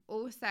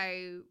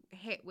also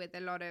hit with a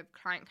lot of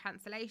client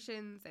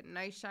cancellations and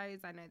no-shows.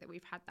 I know that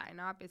we've had that in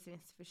our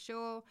business for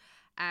sure.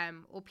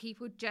 Or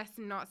people just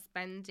not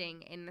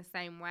spending in the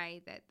same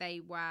way that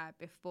they were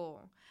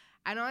before.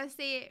 And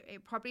honestly,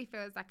 it probably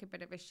feels like a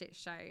bit of a shit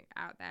show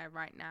out there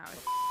right now.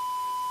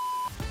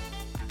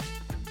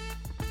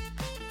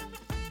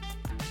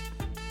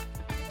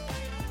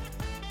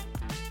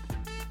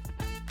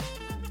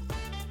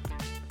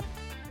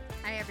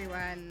 Hey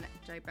everyone,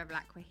 Joe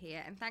Bevilacqua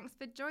here, and thanks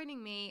for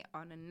joining me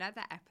on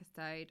another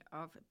episode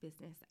of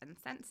Business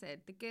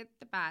Uncensored, the good,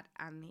 the bad,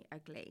 and the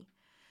ugly.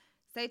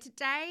 So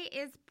today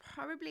is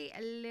probably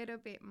a little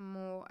bit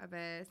more of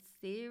a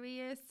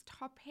serious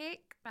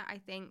topic that I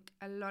think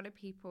a lot of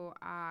people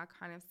are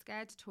kind of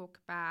scared to talk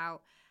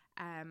about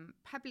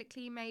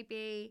publicly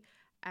maybe,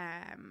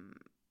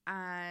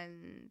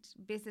 and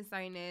business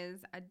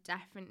owners are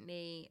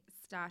definitely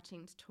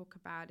starting to talk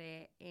about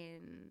it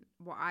in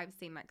what I've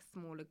seen like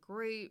smaller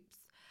groups.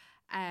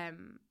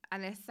 And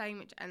there's so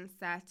much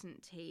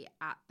uncertainty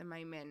at the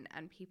moment,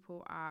 and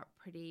people are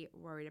pretty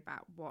worried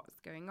about what's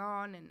going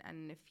on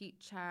and the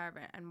future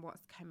and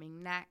what's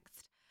coming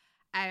next.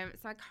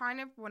 So I kind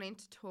of wanted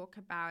to talk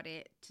about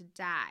it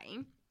today.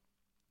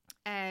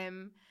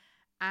 And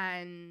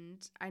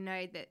I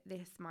know that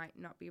this might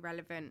not be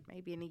relevant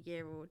maybe in a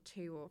year or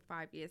 2 or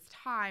 5 years'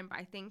 time, but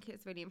I think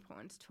it's really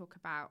important to talk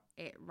about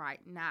it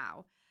right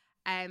now.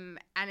 And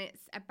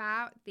it's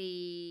about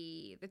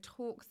the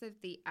talks of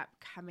the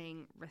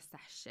upcoming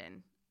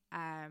recession.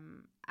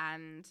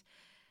 And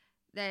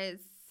there's,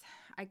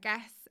 I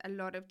guess, a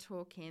lot of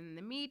talk in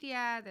the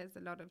media. There's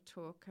a lot of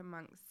talk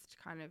amongst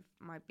kind of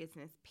my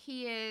business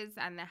peers,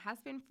 and there has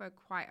been for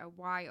quite a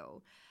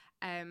while,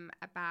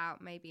 about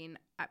maybe an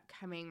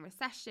upcoming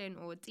recession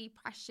or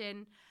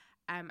depression,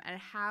 and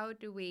how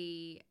do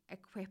we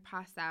equip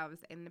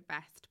ourselves in the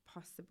best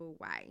possible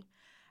way.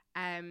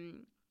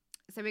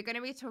 So we're going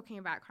to be talking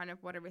about kind of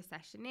what a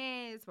recession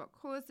is, what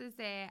causes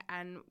it,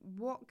 and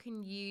what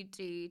can you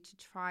do to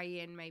try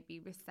and maybe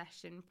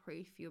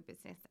recession-proof your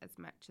business as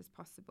much as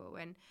possible.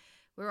 And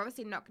we're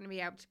obviously not going to be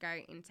able to go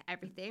into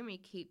everything. We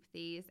keep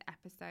these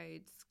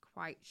episodes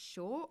quite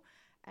short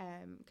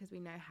because we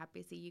know how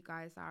busy you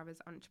guys are as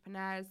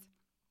entrepreneurs.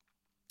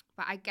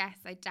 But I guess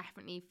I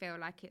definitely feel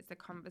like it's a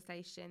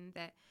conversation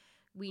that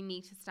we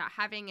need to start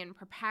having and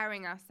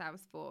preparing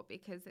ourselves for,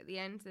 because at the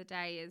end of the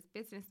day, as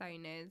business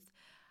owners,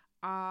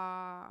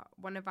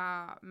 one of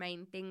our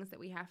main things that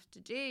we have to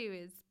do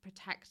is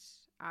protect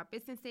our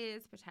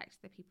businesses,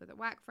 protect the people that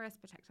work for us,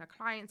 protect our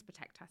clients,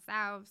 protect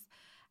ourselves,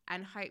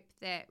 and hope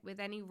that with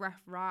any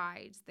rough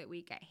rides that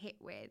we get hit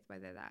with,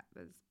 whether that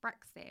was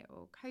Brexit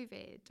or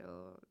COVID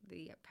or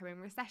the upcoming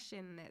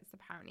recession that's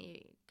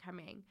apparently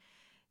coming,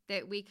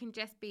 that we can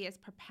just be as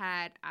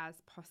prepared as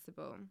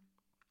possible.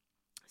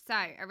 So,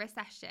 a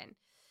recession.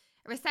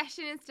 A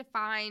recession is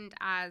defined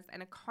as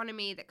an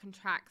economy that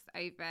contracts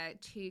over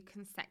 2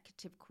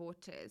 consecutive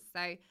quarters.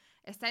 So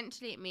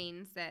essentially it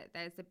means that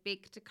there's a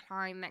big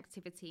decline in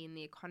activity in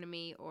the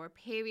economy or a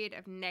period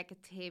of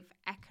negative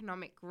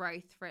economic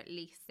growth for at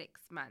least 6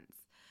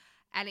 months.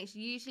 And it's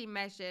usually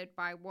measured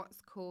by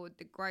what's called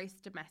the gross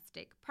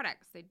domestic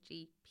product, so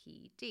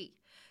GPD,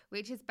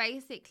 which is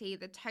basically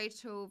the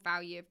total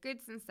value of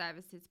goods and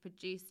services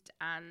produced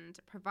and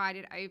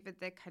provided over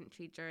the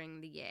country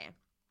during the year.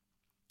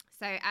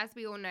 So as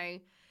we all know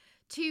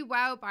too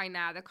well by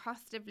now, the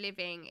cost of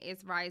living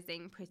is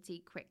rising pretty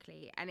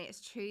quickly, and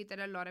it's true that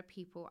a lot of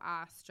people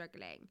are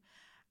struggling.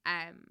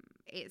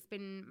 It's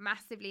been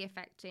massively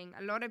affecting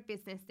a lot of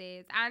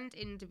businesses and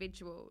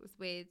individuals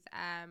with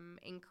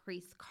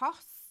increased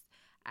costs,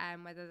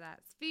 whether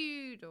that's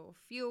food or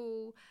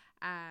fuel,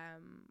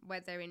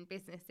 whether in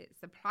business it's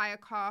supplier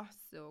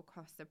costs or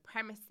costs of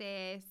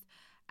premises.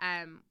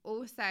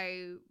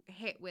 Also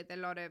hit with a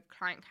lot of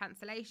client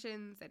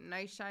cancellations and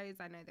no-shows.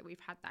 I know that we've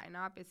had that in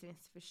our business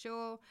for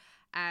sure.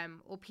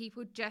 Or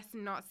people just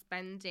not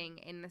spending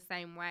in the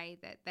same way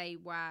that they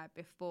were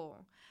before.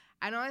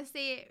 And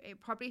honestly, it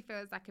probably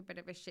feels like a bit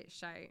of a shit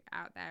show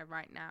out there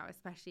right now,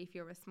 especially if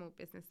you're a small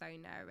business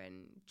owner,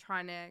 and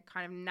trying to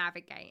kind of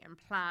navigate and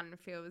plan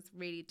feels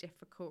really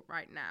difficult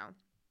right now.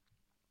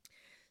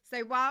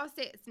 So whilst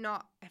it's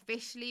not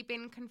officially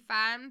been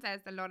confirmed,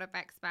 there's a lot of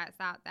experts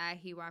out there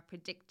who are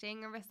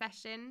predicting a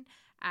recession,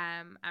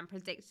 and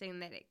predicting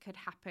that it could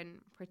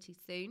happen pretty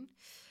soon.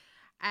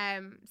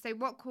 So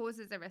what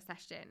causes a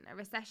recession? A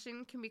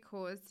recession can be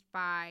caused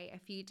by a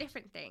few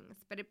different things,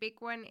 but a big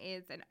one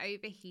is an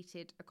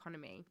overheated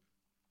economy.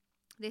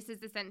 This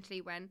is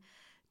essentially when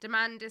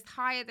demand is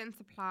higher than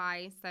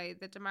supply, so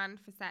the demand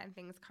for certain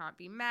things can't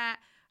be met.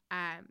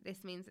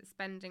 This means that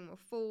spending will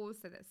fall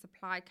so that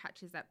supply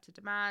catches up to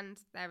demand.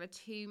 There are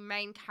 2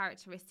 main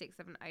characteristics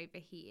of an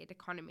overheated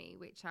economy,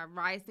 which are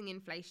rising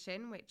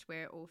inflation, which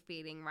we're all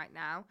feeling right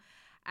now,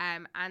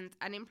 and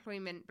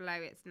unemployment below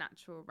its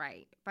natural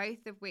rate,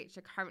 both of which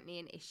are currently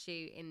an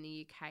issue in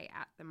the UK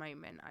at the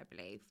moment, I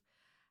believe.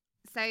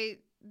 So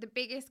the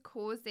biggest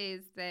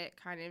causes that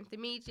kind of the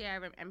media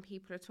and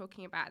people are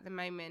talking about at the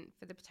moment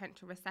for the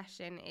potential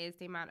recession is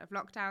the amount of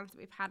lockdowns that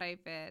we've had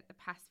over the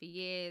past few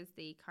years,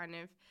 the kind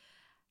of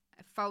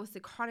false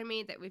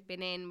economy that we've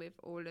been in with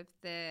all of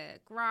the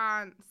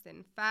grants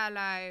and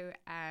furlough,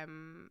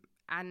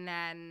 and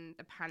then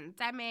the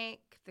pandemic,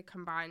 the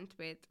combined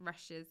with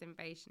Russia's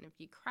invasion of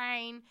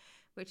Ukraine,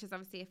 which has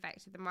obviously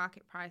affected the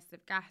market price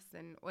of gas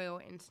and oil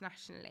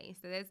internationally.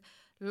 So there's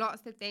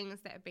lots of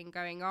things that have been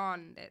going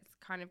on that's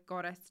kind of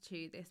got us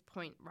to this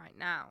point right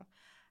now.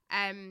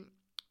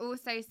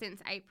 Also,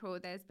 since April,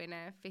 there's been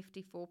a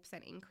 54%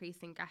 increase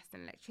in gas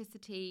and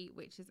electricity,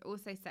 which is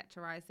also set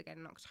to rise again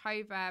in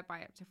October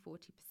by up to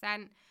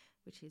 40%,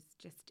 which is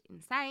just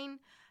insane,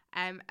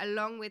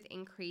 along with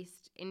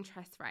increased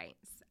interest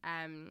rates.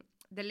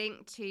 The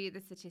link to the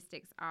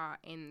statistics are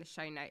in the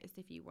show notes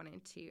if you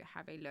wanted to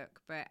have a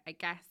look. But I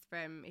guess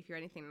if you're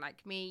anything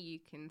like me, you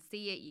can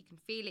see it, you can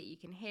feel it, you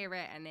can hear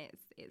it, and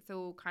it's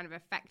all kind of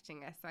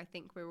affecting us. So I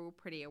think we're all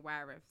pretty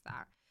aware of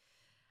that.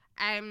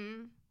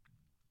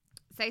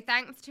 So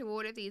thanks to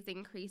all of these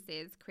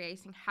increases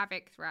creating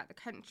havoc throughout the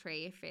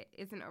country, if it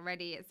isn't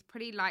already, it's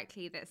pretty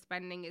likely that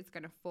spending is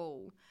going to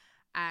fall,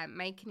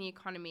 making the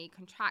economy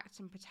contract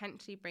and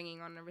potentially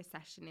bringing on a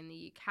recession in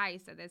the UK.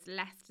 So there's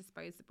less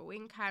disposable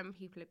income.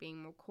 People are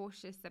being more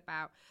cautious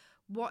about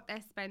what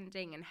they're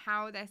spending and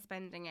how they're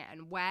spending it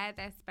and where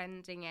they're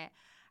spending it.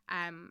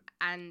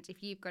 And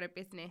if you've got a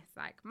business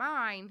like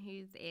mine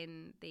who's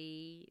in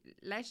the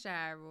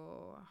leisure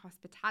or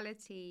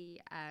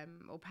hospitality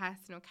or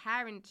personal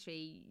care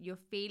industry, you're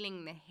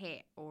feeling the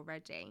hit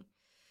already.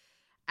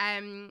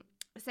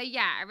 So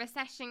yeah, a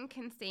recession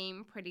can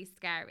seem pretty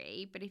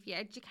scary, but if you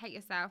educate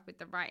yourself with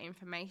the right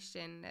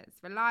information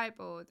that's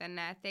reliable, then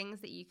there are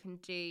things that you can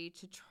do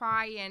to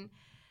try and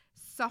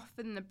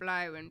soften the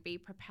blow and be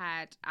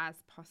prepared as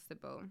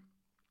possible.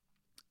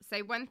 So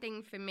one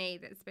thing for me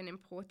that's been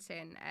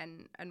important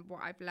and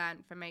what I've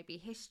learned from maybe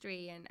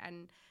history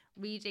and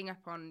reading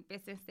up on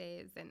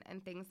businesses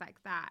and things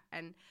like that,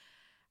 and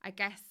I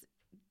guess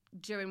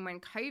during when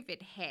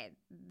COVID hit,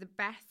 the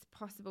best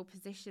possible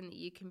position that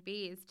you can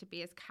be is to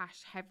be as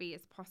cash heavy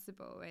as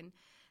possible. And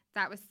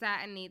that was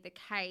certainly the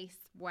case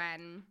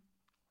when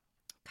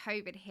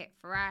COVID hit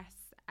for us.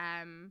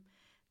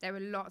 There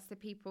were lots of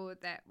people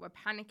that were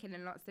panicking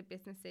and lots of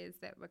businesses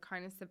that were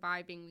kind of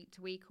surviving week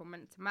to week or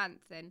month to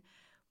month. And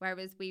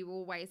whereas we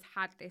always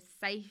had this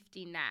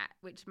safety net,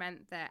 which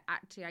meant that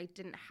actually I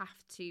didn't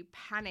have to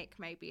panic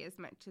maybe as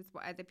much as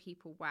what other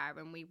people were.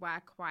 And we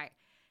were quite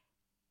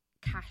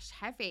cash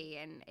heavy,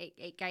 and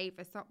it gave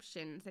us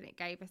options and it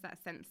gave us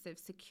that sense of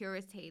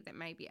security that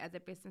maybe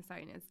other business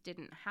owners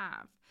didn't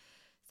have.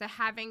 So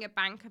having a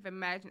bank of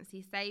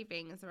emergency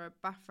savings or a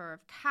buffer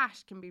of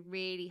cash can be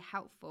really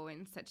helpful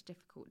in such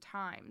difficult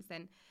times.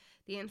 And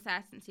the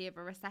uncertainty of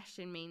a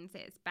recession means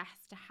it's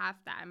best to have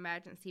that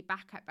emergency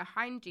backup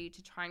behind you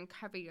to try and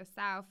cover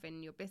yourself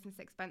and your business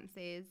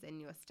expenses and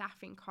your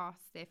staffing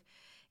costs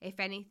if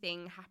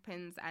anything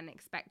happens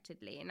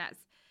unexpectedly. And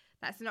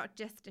that's not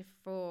just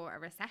for a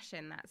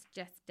recession, that's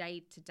just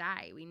day to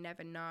day. We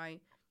never know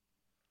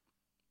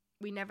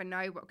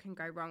what can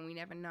go wrong. We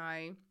never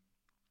know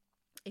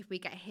if we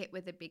get hit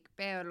with a big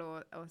bill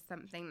or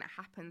something that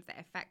happens that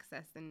affects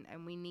us,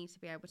 and we need to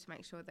be able to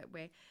make sure that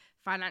we're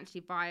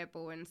financially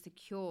viable and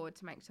secure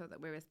to make sure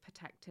that we're as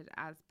protected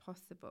as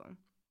possible.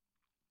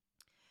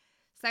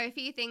 So a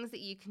few things that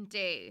you can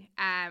do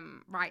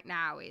right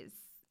now is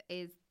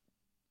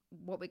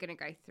what we're going to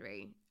go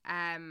through.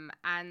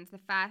 And the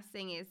first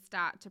thing is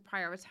start to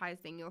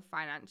prioritizing your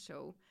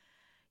financials.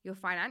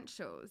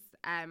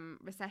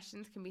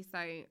 Recessions can be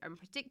so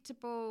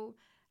unpredictable.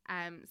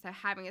 So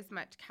having as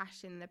much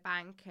cash in the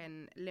bank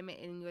and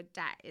limiting your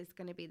debt is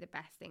going to be the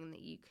best thing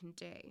that you can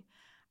do.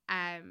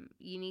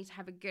 You need to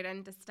have a good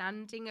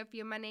understanding of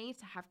your money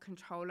to have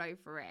control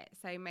over it.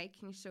 So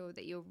making sure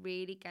that you're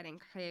really getting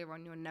clear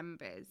on your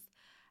numbers.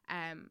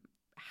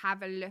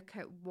 Have a look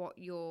at what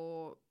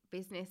your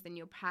business and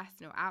your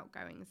personal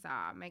outgoings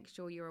are. Make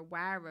sure you're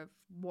aware of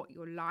what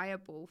you're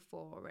liable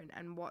for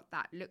and what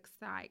that looks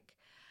like.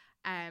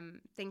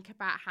 Think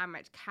about how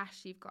much cash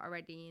you've got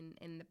already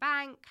in the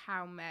bank,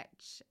 how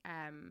much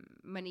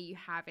money you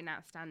have in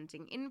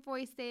outstanding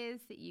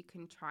invoices that you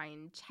can try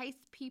and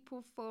chase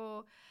people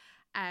for.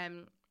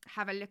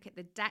 Have a look at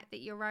the debt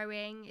that you're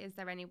owing. Is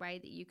there any way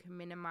that you can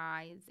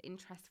minimize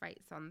interest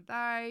rates on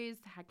those?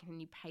 How can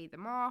you pay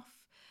them off?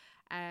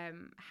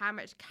 How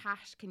much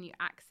cash can you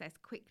access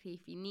quickly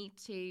if you need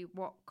to?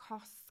 What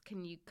costs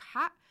can you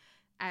cut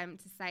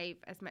to save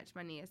as much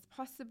money as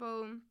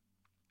possible?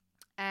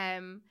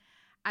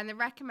 And the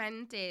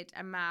recommended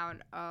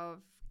amount of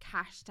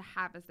cash to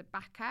have as a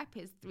backup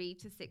is 3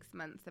 to 6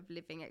 months of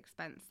living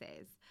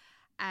expenses.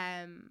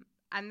 And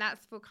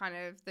that's for kind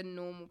of the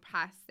normal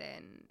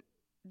person,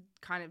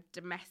 kind of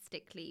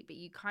domestically, but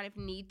you kind of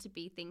need to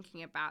be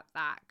thinking about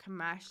that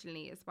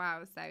commercially as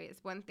well. So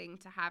it's one thing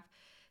to have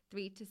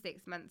 3 to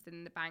 6 months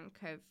in the bank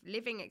of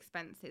living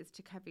expenses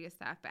to cover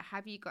yourself, but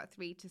have you got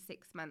 3 to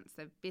 6 months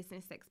of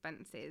business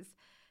expenses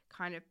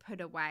kind of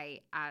put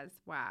away as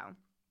well.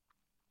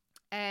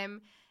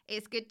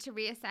 It's good to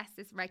reassess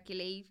this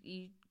regularly.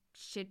 You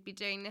should be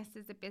doing this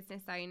as a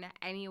business owner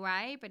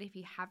anyway, but if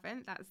you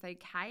haven't, that's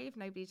okay. If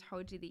nobody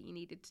told you that you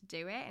needed to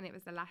do it and it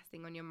was the last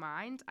thing on your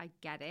mind, I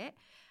get it.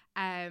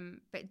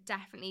 But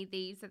definitely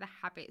these are the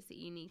habits that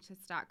you need to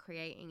start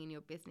creating in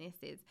your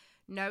businesses,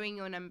 knowing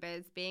your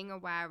numbers, being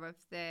aware of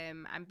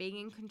them and being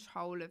in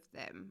control of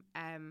them.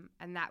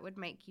 And that would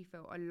make you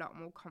feel a lot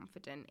more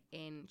confident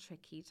in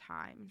tricky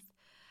times.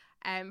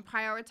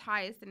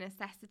 Prioritize the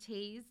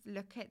necessities.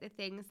 Look at the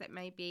things that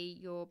maybe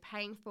you're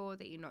paying for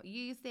that you're not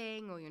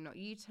using or you're not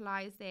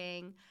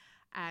utilizing,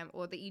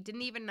 or that you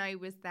didn't even know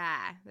was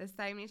there. There's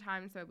so many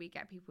times where we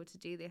get people to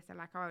do this. They're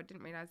like, oh, I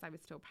didn't realize I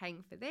was still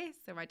paying for this,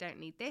 or I don't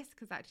need this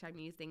because actually I'm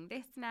using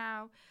this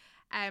now.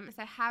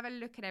 So have a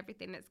look at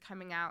everything that's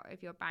coming out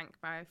of your bank,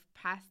 both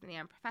personally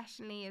and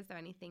professionally. Is there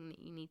anything that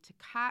you need to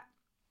cut?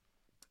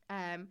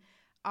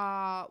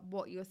 Are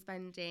what you're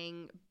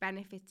spending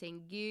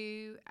benefiting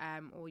you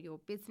or your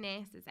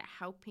business? Is it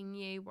helping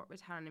you? What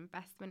return on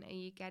investment are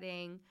you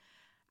getting?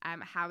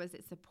 How is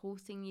it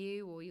supporting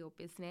you or your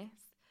business?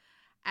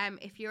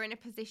 If you're in a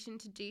position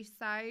to do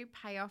so,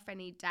 pay off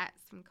any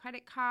debts from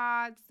credit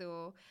cards,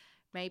 or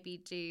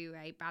maybe do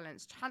a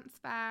balance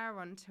transfer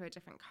onto a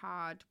different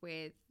card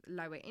with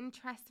lower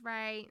interest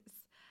rates.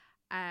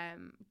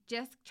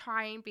 Just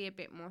try and be a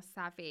bit more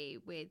savvy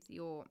with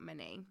your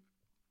money.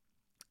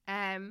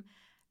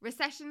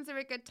 Recessions are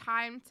a good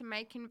time to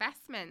make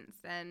investments,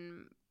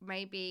 and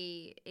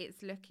maybe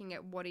it's looking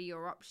at what are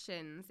your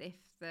options if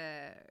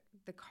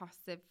the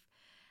cost of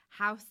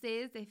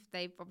houses, if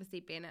they've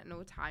obviously been at an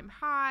all-time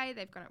high,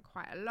 they've gone up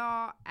quite a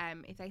lot.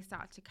 If they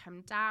start to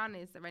come down,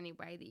 is there any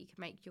way that you can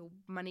make your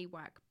money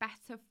work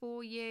better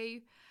for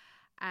you?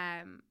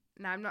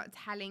 Now, I'm not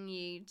telling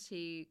you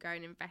to go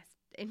and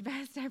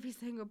invest every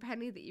single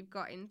penny that you've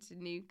got into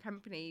new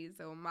companies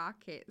or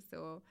markets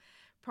or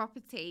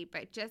property,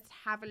 but just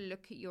have a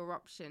look at your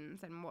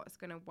options and what's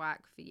going to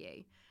work for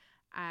you.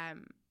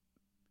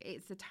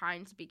 It's a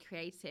time to be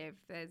creative.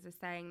 There's a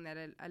saying that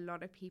a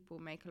lot of people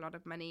make a lot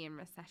of money in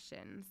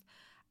recessions.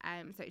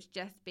 So it's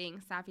just being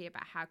savvy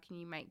about how can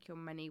you make your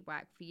money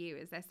work for you.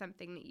 Is there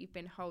something that you've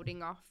been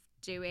holding off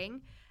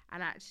doing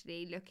and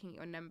actually looking at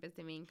your numbers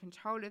and being in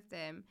control of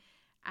them?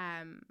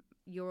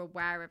 You're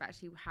aware of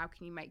actually how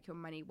can you make your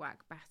money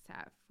work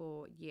better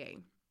for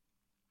you.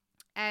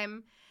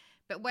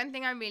 But one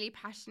thing I'm really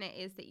passionate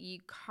is that you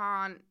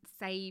can't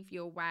save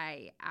your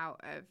way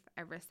out of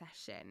a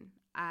recession.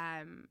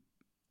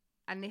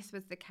 And this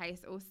was the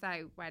case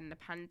also when the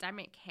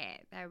pandemic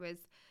hit. There was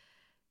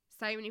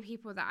so many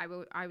people that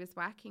I was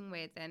working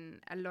with, and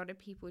a lot of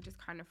people just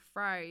kind of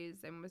froze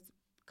and was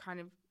kind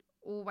of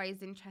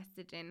always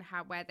interested in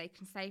where they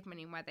can save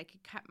money and where they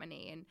could cut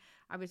money. And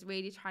I was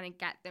really trying to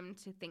get them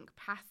to think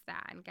past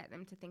that and get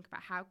them to think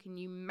about how can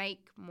you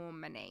make more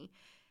money,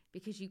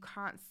 because you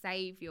can't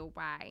save your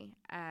way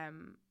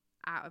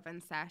out of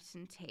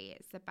uncertainty.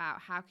 It's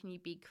about how can you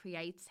be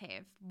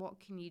creative? What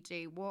can you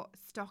do? What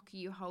stock are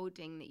you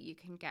holding that you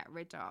can get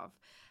rid of?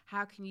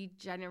 How can you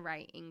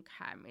generate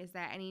income? Is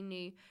there any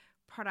new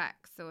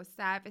products or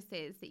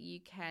services that you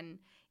can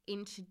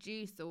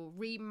introduce or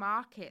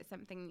remarket,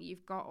 something that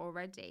you've got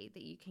already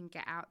that you can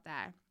get out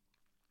there?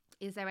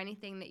 Is there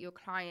anything that your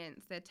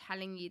clients are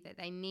telling you that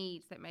they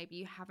need that maybe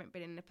you haven't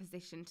been in a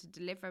position to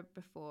deliver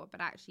before,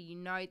 but actually you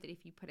know that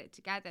if you put it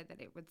together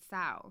that it would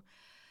sell?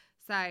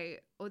 So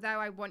although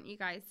I want you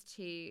guys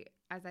to,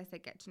 as I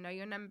said, get to know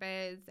your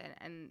numbers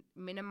and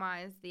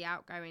minimize the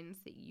outgoings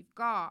that you've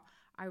got,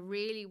 I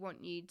really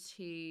want you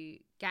to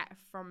get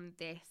from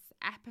this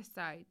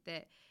episode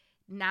that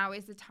now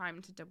is the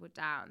time to double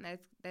down.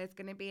 There's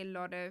going to be a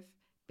lot of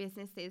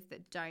businesses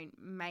that don't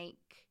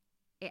make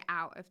it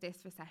out of this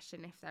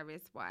recession, if there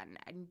is one,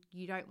 and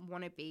you don't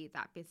want to be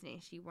that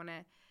business. You want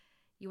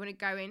to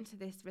go into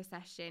this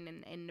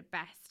recession in the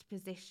best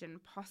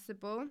position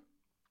possible,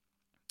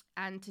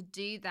 and to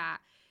do that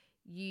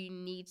you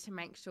need to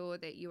make sure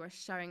that you are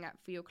showing up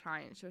for your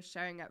clients, you're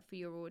showing up for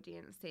your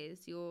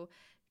audiences, you're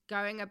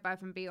going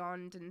above and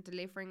beyond and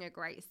delivering a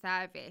great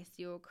service,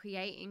 you're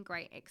creating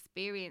great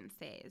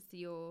experiences,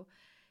 you're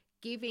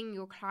giving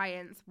your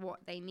clients what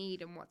they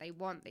need and what they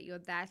want, that you're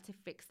there to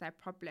fix their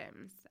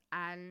problems.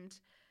 And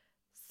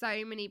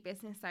so many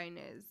business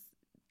owners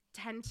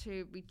tend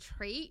to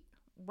retreat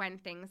when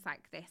things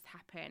like this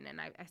happen. And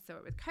I saw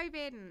it with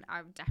COVID, and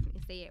I would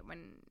definitely see it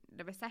when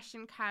the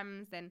recession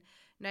comes and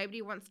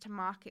nobody wants to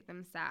market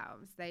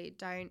themselves. They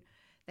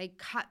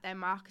cut their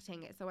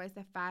marketing. It's always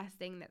the first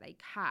thing that they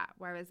cut.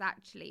 Whereas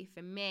actually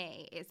for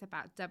me, it's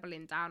about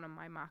doubling down on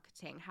my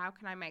marketing. How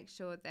can I make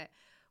sure that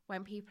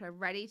when people are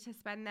ready to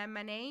spend their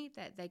money,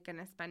 that they're going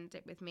to spend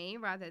it with me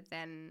rather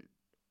than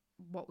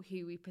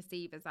who we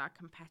perceive as our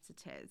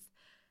competitors?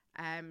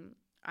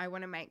 I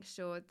want to make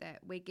sure that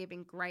we're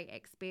giving great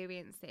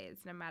experiences,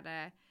 no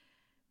matter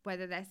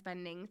whether they're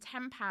spending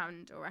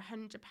 £10 or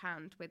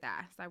 £100 with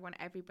us. I want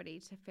everybody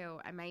to feel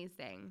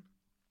amazing.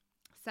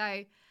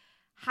 So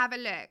have a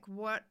look.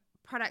 What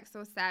products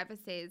or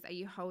services are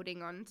you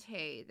holding on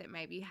to that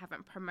maybe you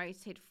haven't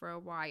promoted for a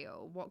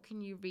while? What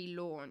can you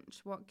relaunch?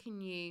 What can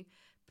you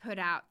put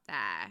out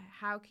there?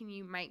 How can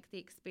you make the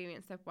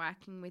experience of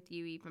working with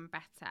you even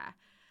better?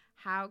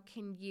 How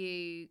can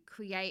you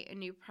create a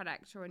new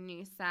product or a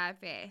new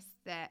service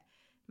that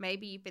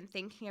maybe you've been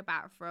thinking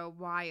about for a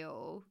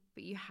while,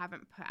 but you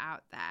haven't put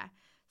out there?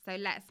 So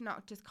let's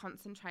not just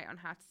concentrate on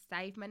how to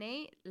save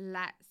money.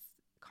 Let's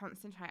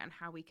concentrate on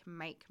how we can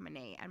make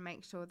money and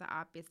make sure that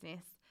our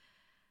business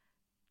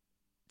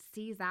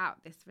sees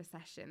out this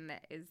recession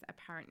that is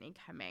apparently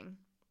coming.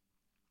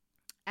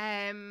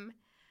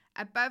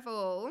 Above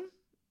all,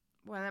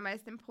 one of the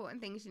most important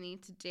things you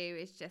need to do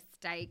is just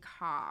stay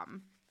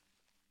calm.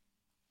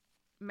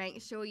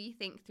 Make sure you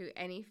think through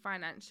any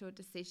financial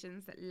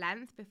decisions at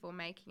length before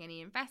making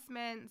any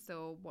investments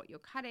or what you're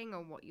cutting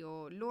or what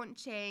you're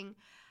launching.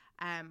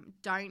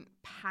 Don't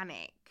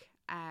panic.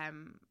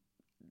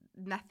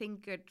 Nothing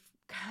good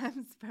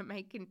comes from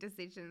making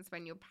decisions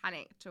when you're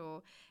panicked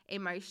or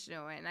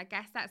emotional. And I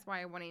guess that's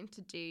why I wanted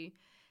to do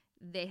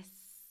this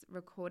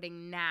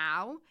recording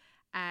now,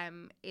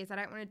 is I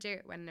don't want to do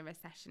it when the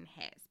recession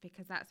hits,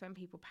 because that's when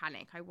people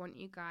panic. I want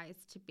you guys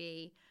to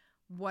be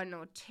 1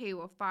 or 2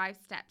 or 5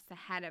 steps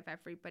ahead of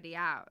everybody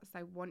else.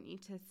 I want you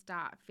to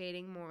start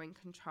feeling more in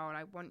control.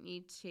 I want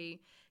you to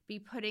be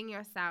putting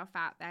yourself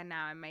out there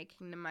now and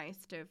making the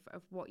most of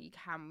what you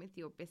can with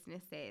your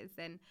businesses,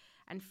 and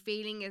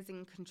feeling as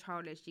in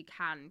control as you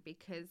can,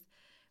 because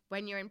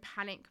when you're in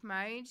panic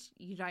mode,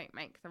 you don't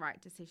make the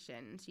right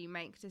decisions. You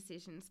make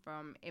decisions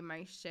from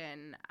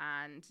emotion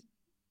and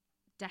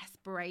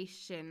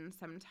desperation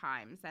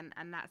sometimes,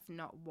 and that's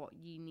not what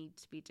you need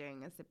to be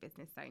doing as a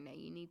business owner.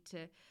 You need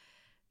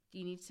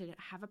to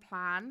have a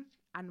plan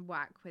and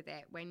work with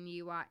it when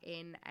you are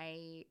in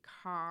a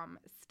calm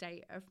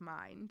state of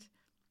mind.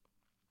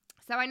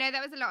 So I know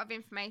that was a lot of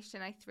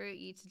information I threw at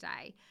you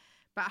today,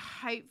 but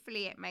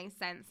hopefully it made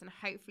sense, and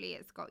hopefully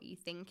it's got you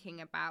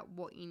thinking about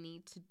what you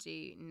need to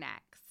do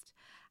next.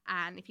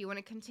 And if you want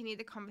to continue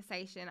the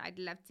conversation, I'd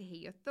love to hear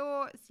your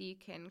thoughts. You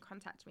can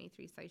contact me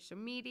through social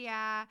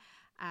media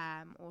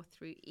or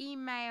through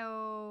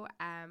email.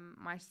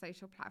 My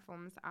social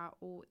platforms are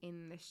all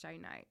in the show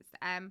notes.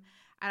 And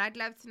I'd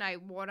love to know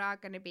what are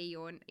going to be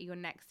your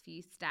next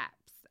few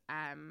steps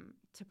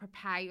to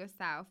prepare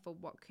yourself for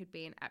what could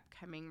be an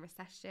upcoming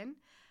recession,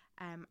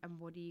 and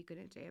what are you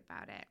going to do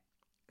about it.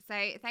 So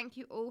thank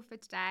you all for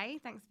today.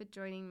 Thanks for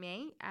joining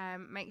me.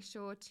 Make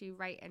sure to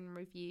rate and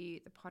review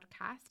the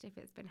podcast if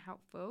it's been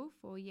helpful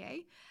for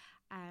you.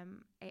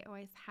 It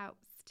always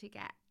helps to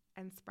get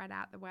and spread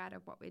out the word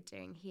of what we're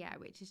doing here,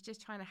 which is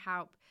just trying to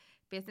help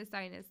business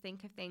owners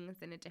think of things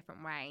in a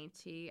different way,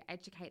 to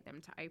educate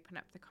them, to open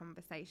up the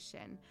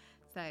conversation.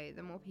 So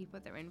the more people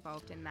that are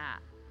involved in that,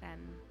 then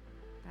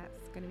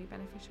that's going to be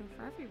beneficial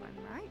for everyone,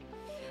 right?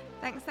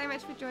 Thanks so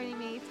much for joining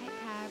me. Take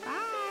care.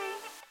 Bye.